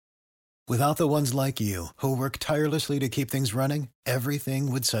Without the ones like you, who work tirelessly to keep things running,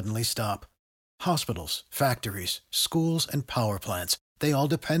 everything would suddenly stop. Hospitals, factories, schools, and power plants, they all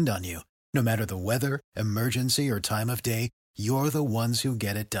depend on you. No matter the weather, emergency, or time of day, you're the ones who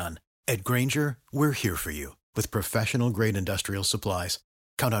get it done. At Grainger, we're here for you with professional-grade industrial supplies.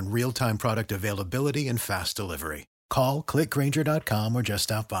 Count on real-time product availability and fast delivery. Call, click Grainger.com, or just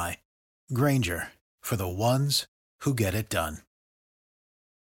stop by. Grainger, for the ones who get it done.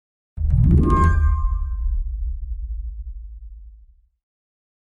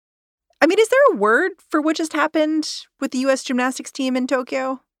 I mean, is there a word for what just happened with the U.S. gymnastics team in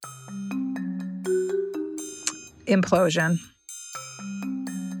Tokyo? Implosion.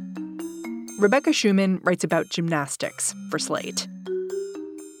 Rebecca Schuman writes about gymnastics for Slate.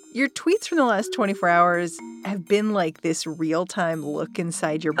 Your tweets from the last 24 hours have been like this real-time look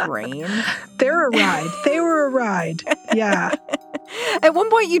inside your brain. They're a ride. They were a ride. Yeah. At one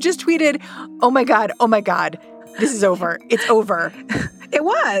point, you just tweeted, oh my God, this is over. It's over. It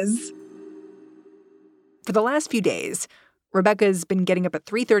was. For the last few days, Rebecca's been getting up at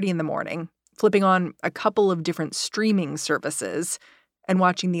 3:30 in the morning, flipping on a couple of different streaming services, and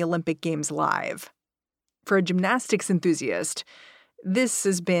watching the Olympic Games live. For a gymnastics enthusiast, this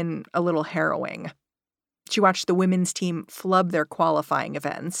has been a little harrowing. She watched the women's team flub their qualifying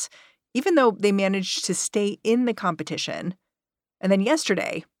events, even though they managed to stay in the competition. And then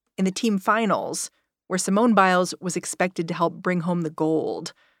yesterday, in the team finals, where Simone Biles was expected to help bring home the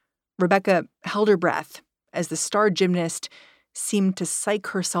gold, Rebecca held her breath as the star gymnast seemed to psych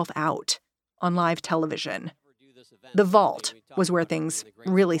herself out on live television. The vault was where things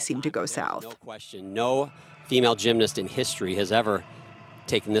really seemed to go south. No question, no female gymnast in history has ever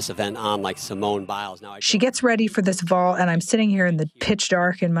taken this event on like Simone Biles. Now, she gets ready for this vault, and I'm sitting here in the pitch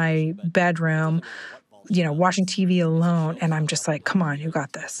dark in my bedroom, watching TV alone, and I'm just like, come on, you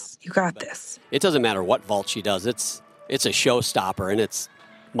got this. You got this. It doesn't matter what vault she does. It's a showstopper, and it's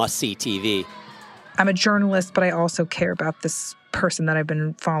must-see TV. I'm a journalist, but I also care about this person that I've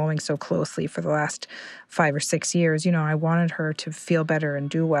been following so closely for the last 5 or 6 years. I wanted her to feel better and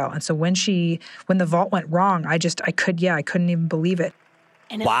do well. And so when the vault went wrong, I couldn't even believe it.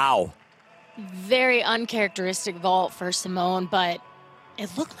 And wow. Very uncharacteristic vault for Simone, but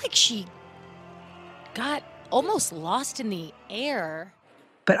it looked like she got almost lost in the air.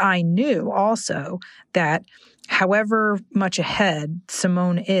 But I knew also that however much ahead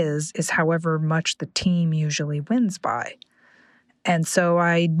Simone is however much the team usually wins by. And so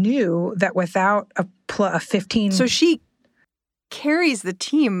I knew that without a 15... So she carries the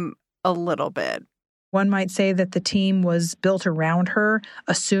team a little bit. One might say that the team was built around her,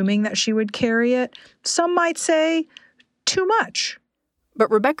 assuming that she would carry it. Some might say too much.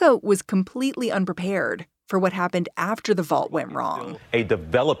 But Rebecca was completely unprepared for what happened after the vault went wrong. A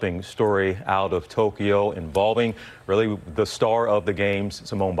developing story out of Tokyo involving really the star of the games,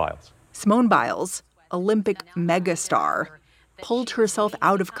 Simone Biles. Simone Biles, Olympic megastar, pulled herself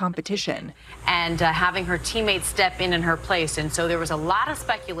out of competition. And having her teammates step in her place. And so there was a lot of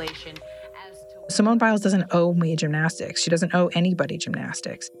speculation as to... Simone Biles doesn't owe me gymnastics. She doesn't owe anybody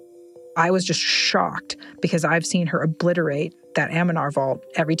gymnastics. I was just shocked because I've seen her obliterate that Amanar vault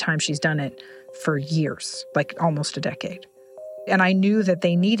every time she's done it for years, like almost a decade. And I knew that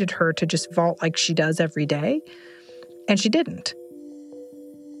they needed her to just vault like she does every day, and she didn't.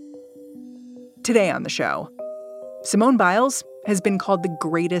 Today on the show, Simone Biles has been called the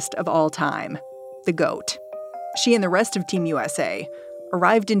greatest of all time, the GOAT. She and the rest of Team USA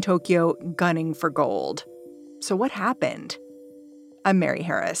arrived in Tokyo gunning for gold. So what happened? I'm Mary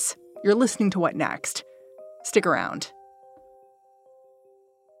Harris. You're listening to What Next? Stick around.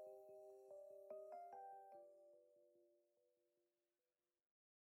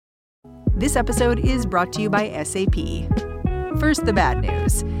 This episode is brought to you by SAP. First, the bad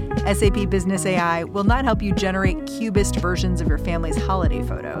news. SAP Business AI will not help you generate cubist versions of your family's holiday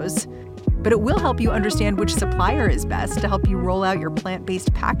photos, but it will help you understand which supplier is best to help you roll out your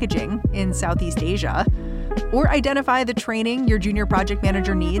plant-based packaging in Southeast Asia, or identify the training your junior project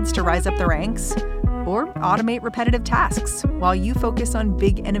manager needs to rise up the ranks, or automate repetitive tasks while you focus on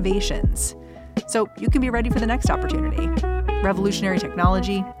big innovations. So you can be ready for the next opportunity. Revolutionary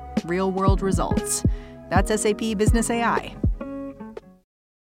technology, real-world results. That's SAP Business AI.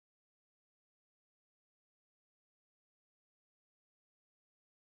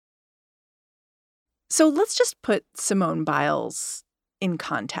 So let's just put Simone Biles in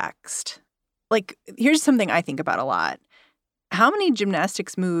context. Like, here's something I think about a lot. How many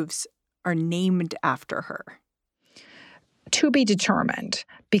gymnastics moves are named after her? To be determined,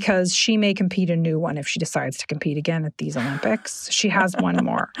 because she may compete a new one if she decides to compete again at these Olympics. She has one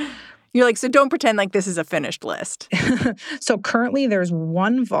more. You're like, so don't pretend like this is a finished list. So currently there's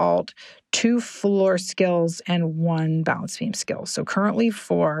 1 vault, 2 floor skills, and 1 balance beam skill. So currently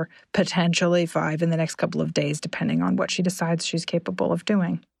 4, potentially 5 in the next couple of days, depending on what she decides she's capable of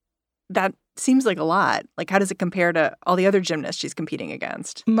doing. That seems like a lot. Like, how does it compare to all the other gymnasts she's competing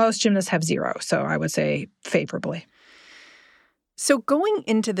against? Most gymnasts have 0, so I would say favorably. So going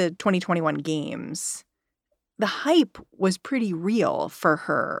into the 2021 games, the hype was pretty real for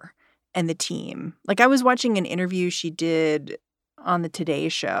her and the team. Like, I was watching an interview she did on the Today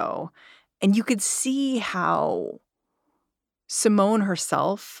Show, and you could see how Simone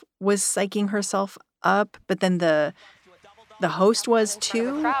herself was psyching herself up, but then the host was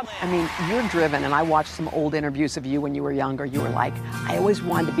too. I mean, you're driven, and I watched some old interviews of you when you were younger. You were like, I always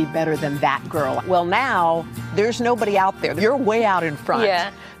wanted to be better than that girl. Well, now there's nobody out there. You're way out in front.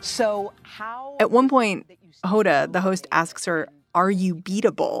 Yeah. So how... At one point, Hoda, the host, asks her, "Are you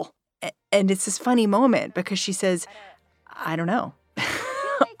beatable?" And it's this funny moment because she says, "I don't know.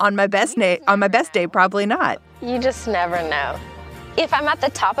 on my best day, probably not." You just never know. If I'm at the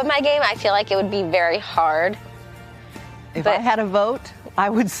top of my game, I feel like it would be very hard. If I had a vote, I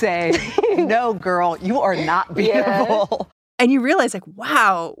would say, no, girl, you are not beatable. Yeah. And you realize, like,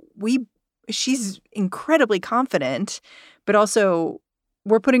 wow, she's incredibly confident, but also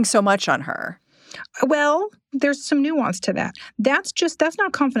we're putting so much on her. Well, there's some nuance to that. That's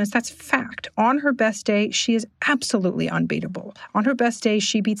not confidence, that's fact. On her best day, she is absolutely unbeatable. On her best day,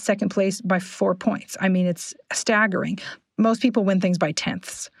 she beats second place by 4 points. I mean, it's staggering. Most people win things by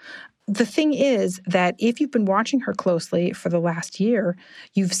tenths. The thing is that if you've been watching her closely for the last year,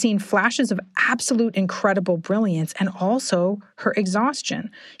 you've seen flashes of absolute incredible brilliance and also her exhaustion.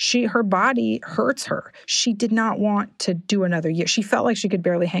 Her body hurts her. She did not want to do another year. She felt like she could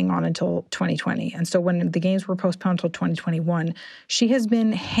barely hang on until 2020. And so when the games were postponed until 2021, she has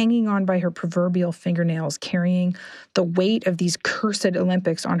been hanging on by her proverbial fingernails, carrying the weight of these cursed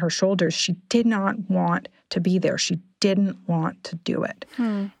Olympics on her shoulders. She did not want to be there. She didn't want to do it.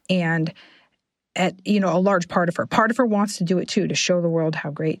 And a large part of her wants to do it too, to show the world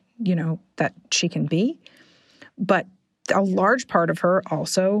how great, that she can be. But a large part of her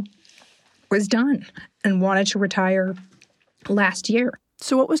also was done and wanted to retire last year.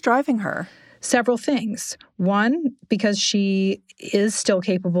 So what was driving her? Several things. One, because she is still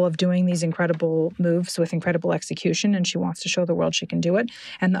capable of doing these incredible moves with incredible execution, and she wants to show the world she can do it.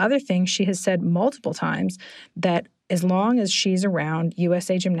 And the other thing, she has said multiple times that as long as she's around,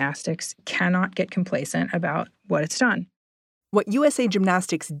 USA Gymnastics cannot get complacent about what it's done. What USA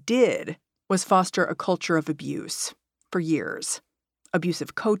Gymnastics did was foster a culture of abuse for years.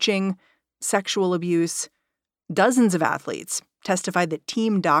 Abusive coaching, sexual abuse. Dozens of athletes testified that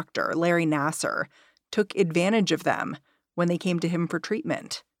team doctor Larry Nassar took advantage of them when they came to him for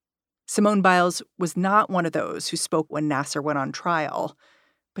treatment. Simone Biles was not one of those who spoke when Nassar went on trial,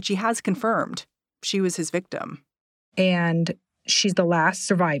 but she has confirmed she was his victim. And she's the last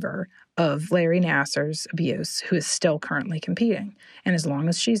survivor of Larry Nassar's abuse who is still currently competing. And as long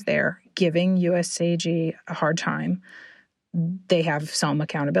as she's there giving USAG a hard time, they have some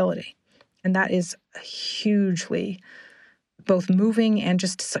accountability. And that is hugely both moving and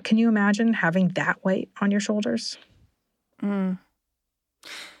just, can you imagine having that weight on your shoulders?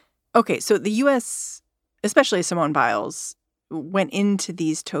 Okay, so the U.S., especially Simone Biles, went into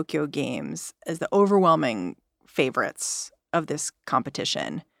these Tokyo Games as the overwhelming favorites of this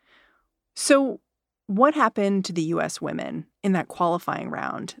competition. So what happened to the U.S. women in that qualifying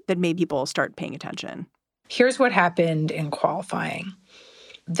round that made people start paying attention? Here's what happened in qualifying.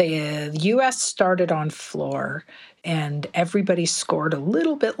 The U.S. started on floor, and everybody scored a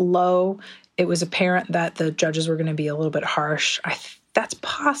little bit low. It was apparent that the judges were going to be a little bit harsh. That's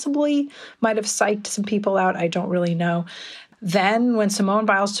possibly might have psyched some people out. I don't really know. Then when Simone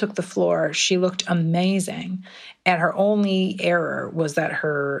Biles took the floor, she looked amazing. And her only error was that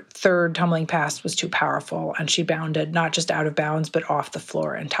her third tumbling pass was too powerful, and she bounded not just out of bounds, but off the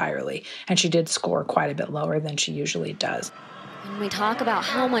floor entirely. And she did score quite a bit lower than she usually does. And we talk about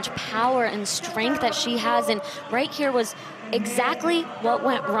how much power and strength that she has, and right here was exactly what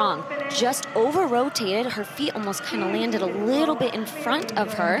went wrong. Just over-rotated. Her feet almost kind of landed a little bit in front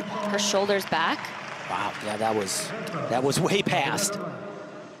of her. Her shoulders back. Wow, yeah, that was way past.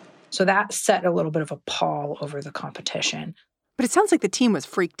 So that set a little bit of a pall over the competition. But it sounds like the team was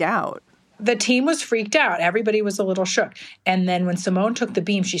freaked out. The team was freaked out. Everybody was a little shook. And then when Simone took the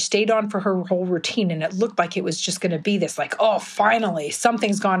beam, she stayed on for her whole routine, and it looked like it was just going to be this, like, oh, finally,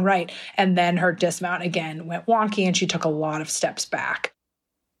 something's gone right. And then her dismount again went wonky, and she took a lot of steps back.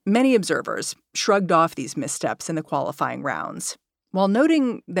 Many observers shrugged off these missteps in the qualifying rounds. while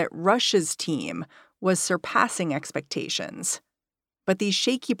noting that Russia's team was surpassing expectations. But these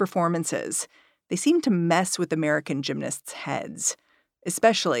shaky performances, they seemed to mess with American gymnasts' heads,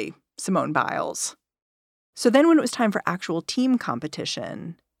 especially Simone Biles. So then when it was time for actual team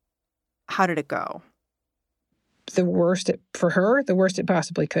competition, how did it go? The worst it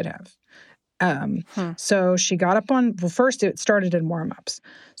possibly could have. So she got up on, first it started in warm-ups.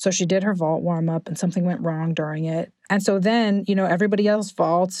 So she did her vault warm-up and something went wrong during it. And so then, everybody else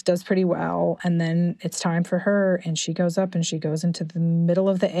vaults, does pretty well. And then it's time for her. And she goes up and she goes into the middle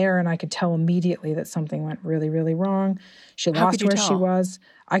of the air. And I could tell immediately that something went really, really wrong. She lost where she was.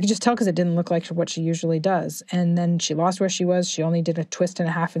 I could just tell because it didn't look like what she usually does. And then she lost where she was. She only did a twist and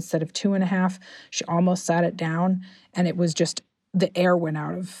a half instead of 2.5. She almost sat it down. And it was just, the air went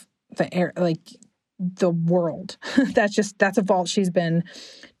out of the air, like the world. That's a vault she's been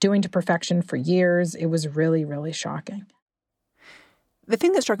doing to perfection for years. It was really, really shocking. The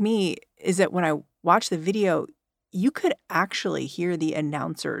thing that struck me is that when I watched the video, you could actually hear the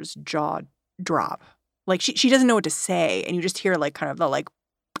announcer's jaw drop. Like she doesn't know what to say. And you just hear like kind of the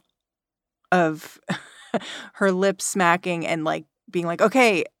of her lips smacking and like being like,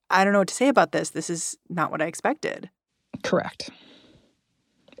 okay, I don't know what to say about this. This is not what I expected. Correct.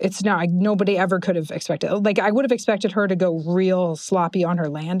 It's not, nobody ever could have expected. Like, I would have expected her to go real sloppy on her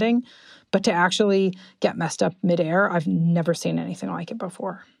landing, but to actually get messed up midair, I've never seen anything like it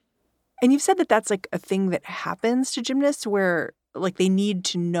before. And you've said that that's like a thing that happens to gymnasts where like they need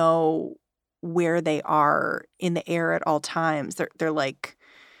to know where they are in the air at all times. They're like,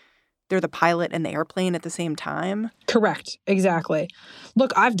 they're the pilot and the airplane at the same time? Correct. Exactly.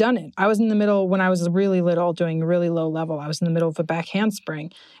 Look, I've done it. I was in the middle when I was really little doing really low level. I was in the middle of a back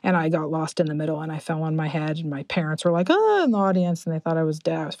handspring and I got lost in the middle and I fell on my head and my parents were like, oh, in the audience, and they thought I was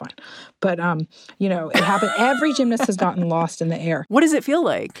dead. I was fine. But, it happened. Every gymnast has gotten lost in the air. What does it feel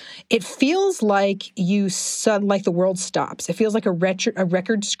like? It feels like like the world stops. It feels like a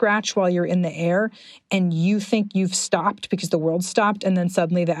record scratch while you're in the air and you think you've stopped because the world stopped and then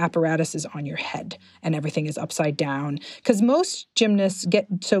suddenly the apparatus is on your head and everything is upside down. Because most gymnasts get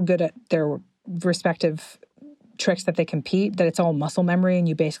so good at their respective tricks that they compete that it's all muscle memory and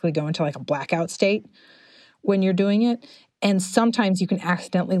you basically go into like a blackout state when you're doing it. And sometimes you can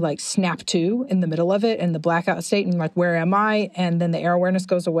accidentally like snap to in the middle of it in the blackout state and like, where am I? And then the air awareness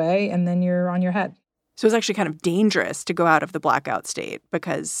goes away and then you're on your head. So it's actually kind of dangerous to go out of the blackout state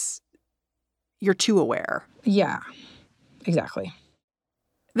because you're too aware. Yeah, exactly.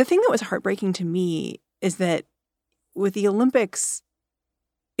 The thing that was heartbreaking to me is that with the Olympics,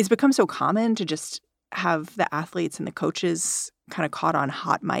 it's become so common to just have the athletes and the coaches kind of caught on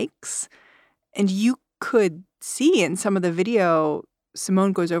hot mics. And you could see in some of the video,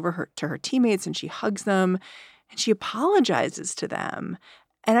 Simone goes over to her teammates and she hugs them and she apologizes to them.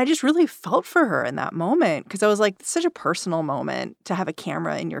 And I just really felt for her in that moment because I was like, it's such a personal moment to have a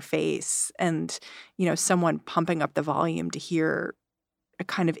camera in your face and, someone pumping up the volume to hear a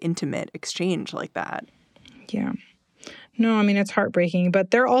kind of intimate exchange like that. Yeah. No, I mean, it's heartbreaking,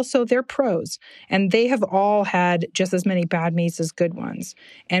 but they're pros and they have all had just as many bad meets as good ones.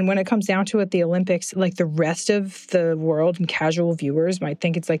 And when it comes down to it, the Olympics, like the rest of the world and casual viewers might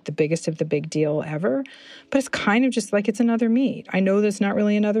think it's like the biggest of the big deal ever, but it's kind of just like it's another meet. I know that's not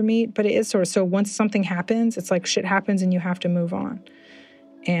really another meet, but it is sort of. So once something happens, it's like shit happens and you have to move on.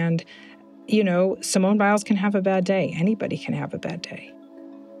 And, Simone Biles can have a bad day. Anybody can have a bad day.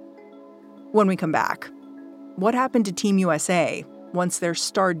 When we come back, what happened to Team USA once their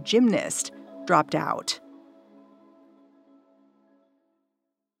star gymnast dropped out?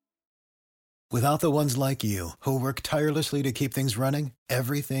 Without the ones like you, who work tirelessly to keep things running,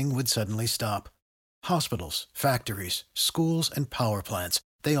 everything would suddenly stop. Hospitals, factories, schools, and power plants,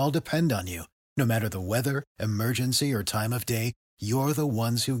 they all depend on you. No matter the weather, emergency, or time of day, you're the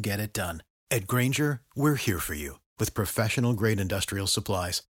ones who get it done. At Grainger, we're here for you with professional-grade industrial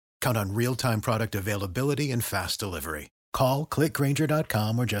supplies. Count on real-time product availability and fast delivery. Call, click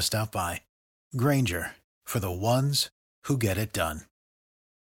Grainger.com, or just stop by. Grainger, for the ones who get it done.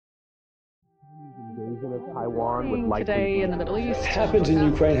 Invasion of Taiwan with lightning. Today in the Middle East. What happens in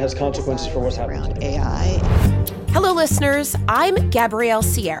Ukraine has consequences for what's happening around AI. Hello, listeners. I'm Gabrielle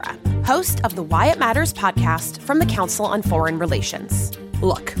Sierra, host of the Why It Matters podcast from the Council on Foreign Relations.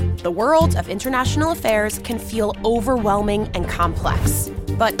 Look, the world of international affairs can feel overwhelming and complex,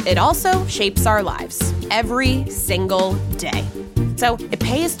 but it also shapes our lives every single day. So it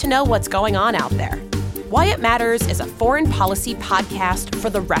pays to know what's going on out there. Why It Matters is a foreign policy podcast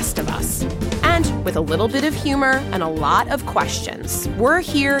for the rest of us. And with a little bit of humor and a lot of questions, we're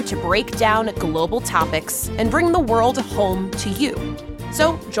here to break down global topics and bring the world home to you.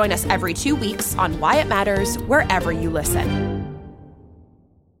 So join us every 2 weeks on Why It Matters, wherever you listen.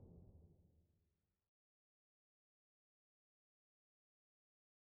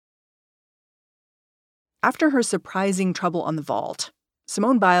 After her surprising trouble on the vault,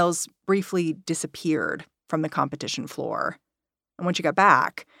 Simone Biles briefly disappeared from the competition floor. And when she got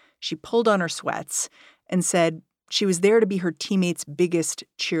back, she pulled on her sweats and said she was there to be her teammates' biggest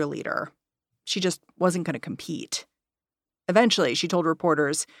cheerleader. She just wasn't going to compete. Eventually, she told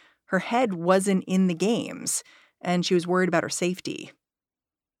reporters her head wasn't in the games, and she was worried about her safety.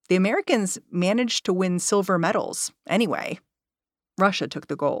 The Americans managed to win silver medals anyway. Russia took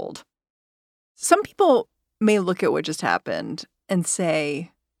the gold. Some people may look at what just happened and say,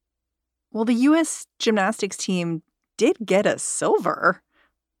 well, the U.S. gymnastics team did get a silver.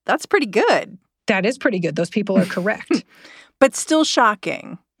 That's pretty good. That is pretty good. Those people are correct. But still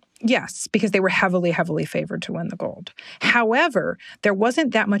shocking. Yes, because they were heavily, heavily favored to win the gold. However, there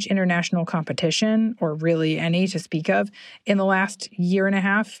wasn't that much international competition, or really any to speak of, in the last year and a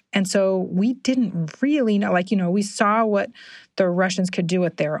half. And so we didn't really know, we saw what the Russians could do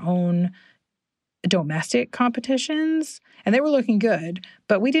at their own domestic competitions, and they were looking good,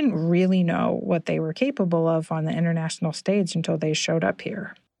 but we didn't really know what they were capable of on the international stage until they showed up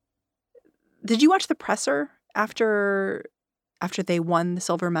here. Did you watch the presser after they won the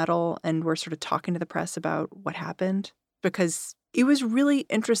silver medal and were sort of talking to the press about what happened? Because it was really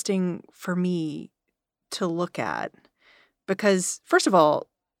interesting for me to look at. Because, first of all,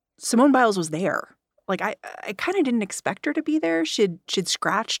 Simone Biles was there. I kind of didn't expect her to be there. She'd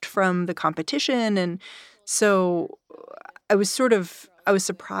scratched from the competition. And so I was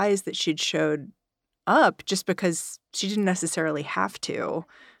surprised that she'd showed up just because she didn't necessarily have to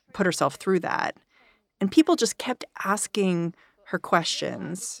put herself through that. And people just kept asking her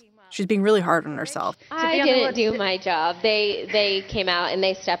questions. She's being really hard on herself. I didn't do my job. They came out and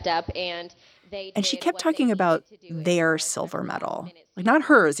they stepped up and they And she kept talking about their silver medal. Not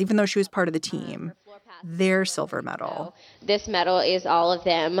hers, even though she was part of the team. Their silver medal. This medal is all of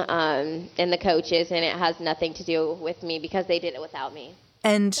them and the coaches, and it has nothing to do with me because they did it without me.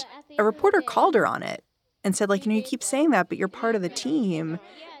 And a reporter called her on it and said, you keep saying that, but you're part of the team.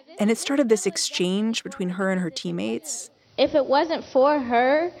 And it started this exchange between her and her teammates. If it wasn't for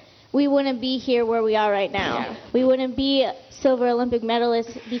her, we wouldn't be here where we are right now. Yeah. We wouldn't be silver Olympic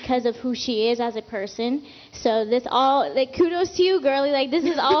medalists because of who she is as a person. So this all, kudos to you, girlie. This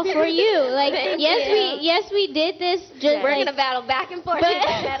is all for you. Yes, we did this. We're gonna battle back and forth.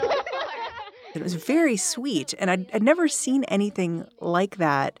 It was very sweet, and I'd never seen anything like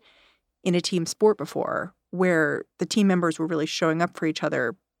that in a team sport before, where the team members were really showing up for each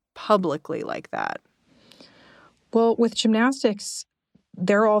other publicly like that. Well, with gymnastics,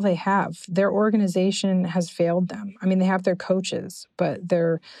 they're all they have. Their organization has failed them. They have their coaches, but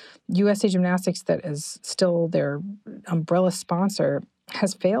their USA Gymnastics, that is still their umbrella sponsor,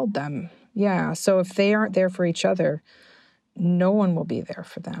 has failed them. Yeah, so if they aren't there for each other, no one will be there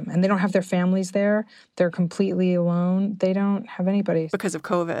for them. And they don't have their families there. They're completely alone. They don't have anybody. Because of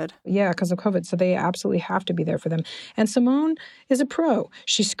COVID. Yeah, because of COVID. So they absolutely have to be there for them. And Simone is a pro.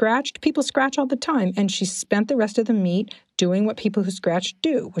 She scratched. People scratch all the time. And she spent the rest of the meet doing what people who scratch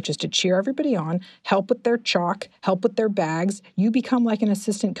do, which is to cheer everybody on, help with their chalk, help with their bags. You become like an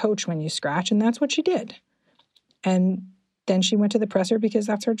assistant coach when you scratch. And that's what she did. And then she went to the presser because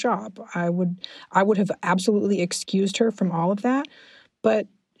that's her job. I would have absolutely excused her from all of that, but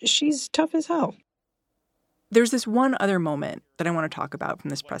she's tough as hell. There's this one other moment that I want to talk about from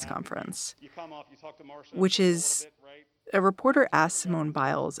this press conference, which is a reporter asked Simone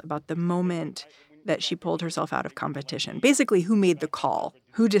Biles about the moment that she pulled herself out of competition. Basically, who made the call?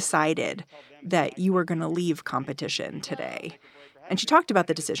 Who decided that you were going to leave competition today? And she talked about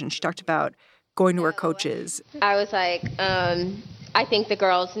the decision. She talked about going to her coaches. I was like, I think the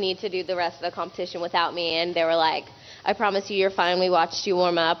girls need to do the rest of the competition without me. And they were like, I promise you you're fine. We watched you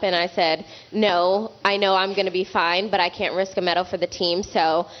warm up. And I said, no, I know I'm going to be fine, but I can't risk a medal for the team,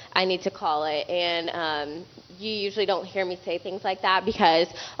 so I need to call it. And you usually don't hear me say things like that because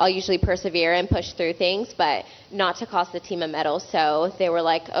I'll usually persevere and push through things, but not to cost the team a medal. So they were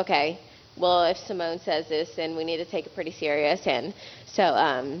like, okay, well, if Simone says this, then we need to take it pretty serious. And so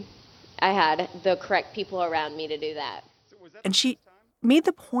I had the correct people around me to do that. And she made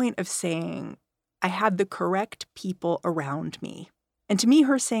the point of saying, I had the correct people around me. And to me,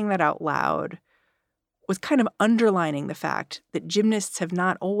 her saying that out loud was kind of underlining the fact that gymnasts have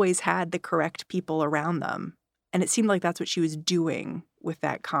not always had the correct people around them. And it seemed like that's what she was doing with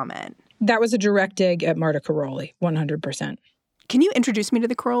that comment. That was a direct dig at Marta Karolyi, 100%. Can you introduce me to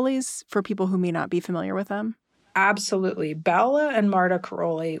the Karolyis for people who may not be familiar with them? Absolutely. Bella and Marta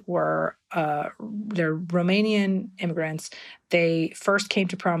Karolyi were they're Romanian immigrants. They first came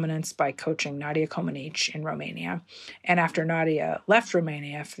to prominence by coaching Nadia Comaneci in Romania. And after Nadia left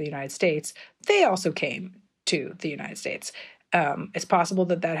Romania for the United States, they also came to the United States. It's possible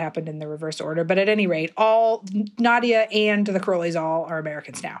that happened in the reverse order. But at any rate, all Nadia and the Karolyis all are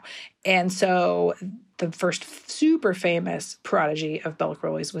Americans now. And so the first super famous prodigy of Bella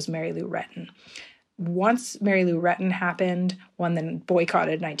Karolyi's was Mary Lou Retton. Once Mary Lou Retton happened, one then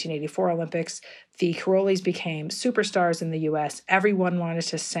boycotted 1984 Olympics, the Karolyis became superstars in the U.S. Everyone wanted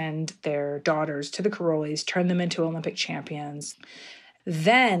to send their daughters to the Karolyis, turn them into Olympic champions.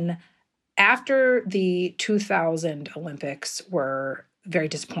 Then, after the 2000 Olympics were very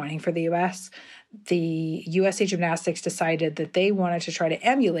disappointing for the U.S., the USA Gymnastics decided that they wanted to try to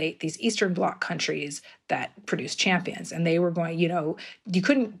emulate these Eastern Bloc countries that produce champions. And they were going, you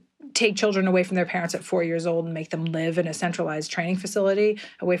couldn't take children away from their parents at 4 years old and make them live in a centralized training facility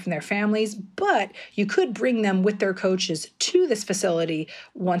away from their families. But you could bring them with their coaches to this facility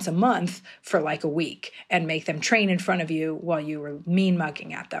once a month for like a week and make them train in front of you while you were mean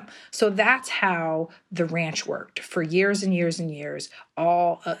mugging at them. So that's how the ranch worked for years and years and years.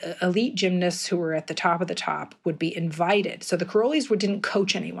 All elite gymnasts who were at the top would be invited. So the Karolyis didn't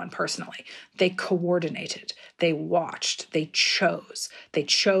coach anyone personally. They coordinated. They watched. They chose. They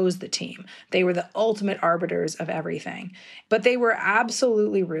chose the team. They were the ultimate arbiters of everything. But they were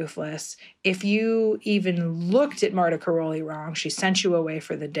absolutely ruthless. If you even looked at Marta Karolyi wrong, she sent you away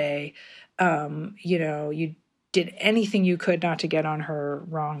for the day. You did anything you could not to get on her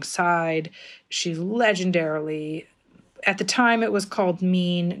wrong side. She's legendarily, at the time it was called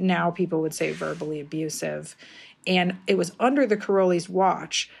mean. Now people would say verbally abusive. And it was under the Karolyis'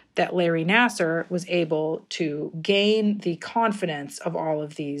 watch that Larry Nassar was able to gain the confidence of all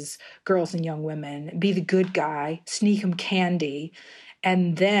of these girls and young women, be the good guy, sneak them candy,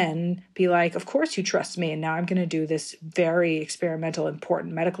 and then be like, of course you trust me, and now I'm going to do this very experimental,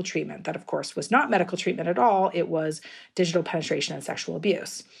 important medical treatment that, of course, was not medical treatment at all. It was digital penetration and sexual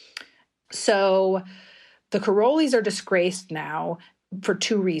abuse. So the Karolyis are disgraced now for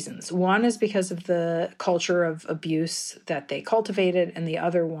two reasons. One is because of the culture of abuse that they cultivated, and the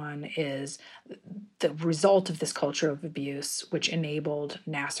other one is the result of this culture of abuse, which enabled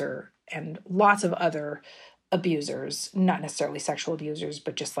Nassar and lots of other abusers, not necessarily sexual abusers,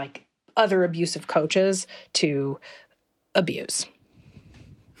 but just like other abusive coaches to abuse.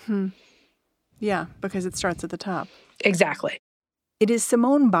 Yeah, because it starts at the top. Exactly. It is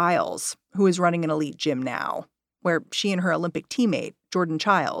Simone Biles who is running an elite gym now, where she and her Olympic teammate, Jordan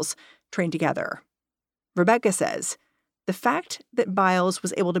Chiles, train together. Rebecca says the fact that Biles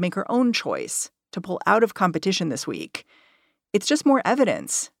was able to make her own choice to pull out of competition this week, it's just more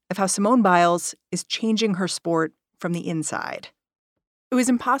evidence of how Simone Biles is changing her sport from the inside. It was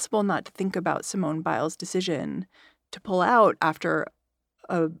impossible not to think about Simone Biles' decision to pull out after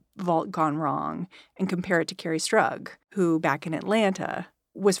a vault gone wrong and compare it to Kerri Strug, who back in Atlanta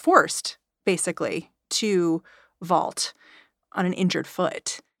was forced, basically, to vault on an injured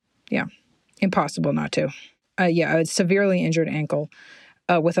foot. Yeah, impossible not to. A severely injured ankle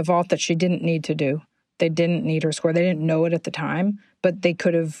with a vault that she didn't need to do. They didn't need her score. They didn't know it at the time, but they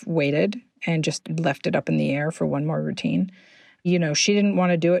could have waited and just left it up in the air for one more routine. She didn't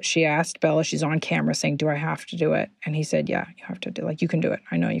want to do it. She asked Bella, she's on camera saying, do I have to do it? And he said, yeah, you have to do it. You can do it.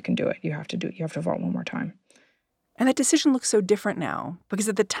 I know you can do it. You have to do it. You have to vault one more time. And that decision looks so different now because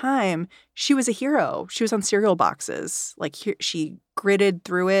at the time she was a hero. She was on cereal boxes. She gritted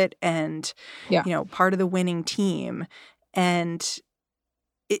through it and, part of the winning team. And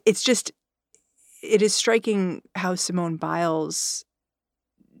it is striking how Simone Biles'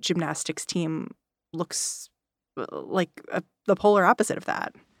 gymnastics team looks like the polar opposite of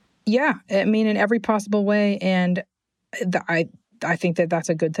that. Yeah, I mean, in every possible way. And I think that that's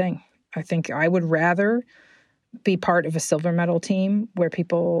a good thing. I think I would rather be part of a silver medal team where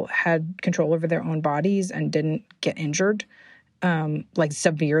people had control over their own bodies and didn't get injured,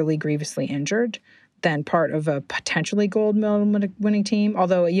 severely, grievously injured, than part of a potentially gold medal winning team.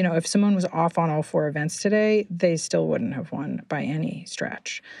 Although, if Simone was off on all four events today, they still wouldn't have won by any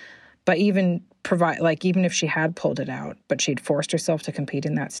stretch. But even if she had pulled it out, but she'd forced herself to compete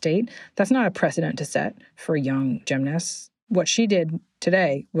in that state, that's not a precedent to set for young gymnasts. What she did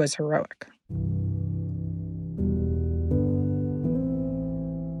today was heroic.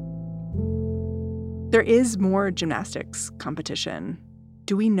 There is more gymnastics competition.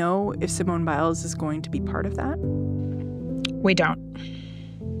 Do we know if Simone Biles is going to be part of that? We don't.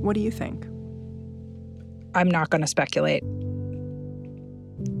 What do you think? I'm not going to speculate.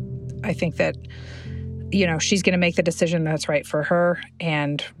 I think that, she's going to make the decision that's right for her.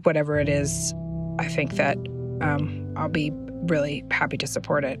 And whatever it is, I think that I'll be really happy to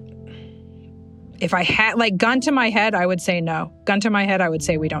support it. If I had, gun to my head, I would say no. Gun to my head, I would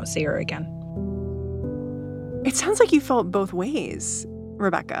say we don't see her again. It sounds like you felt both ways,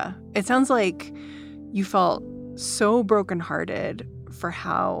 Rebecca. It sounds like you felt so brokenhearted for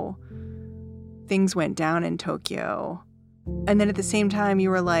how things went down in Tokyo. And then at the same time,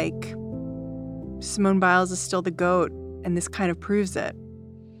 you were like, Simone Biles is still the GOAT, and this kind of proves it.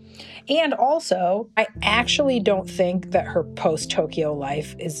 And also, I actually don't think that her post-Tokyo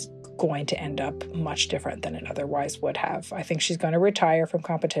life is going to end up much different than it otherwise would have. I think she's going to retire from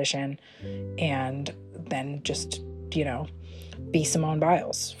competition and then just, be Simone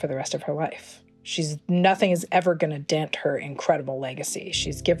Biles for the rest of her life. Nothing is ever going to dent her incredible legacy.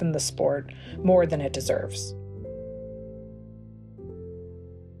 She's given the sport more than it deserves.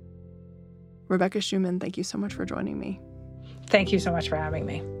 Rebecca Schuman, thank you so much for joining me. Thank you so much for having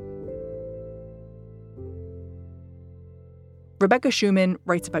me. Rebecca Schuman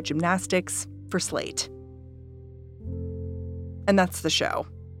writes about gymnastics for Slate. And that's the show.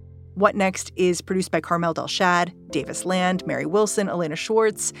 What Next is produced by Carmel Delshad, Davis Land, Mary Wilson, Elena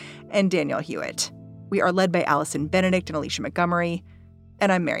Schwartz, and Danielle Hewitt. We are led by Allison Benedict and Alicia Montgomery.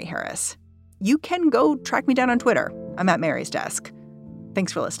 And I'm Mary Harris. You can go track me down on Twitter. I'm at Mary's Desk.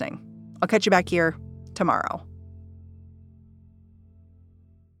 Thanks for listening. I'll catch you back here tomorrow.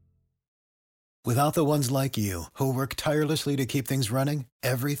 Without the ones like you, who work tirelessly to keep things running,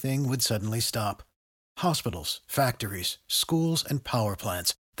 everything would suddenly stop. Hospitals, factories, schools, and power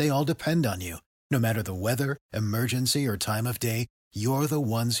plants, they all depend on you. No matter the weather, emergency, or time of day, you're the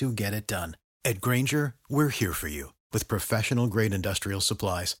ones who get it done. At Grainger, we're here for you with professional-grade industrial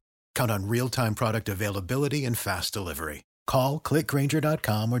supplies. Count on real-time product availability and fast delivery. Call, click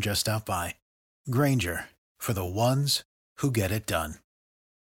Grainger.com, or just stop by. Grainger, for the ones who get it done.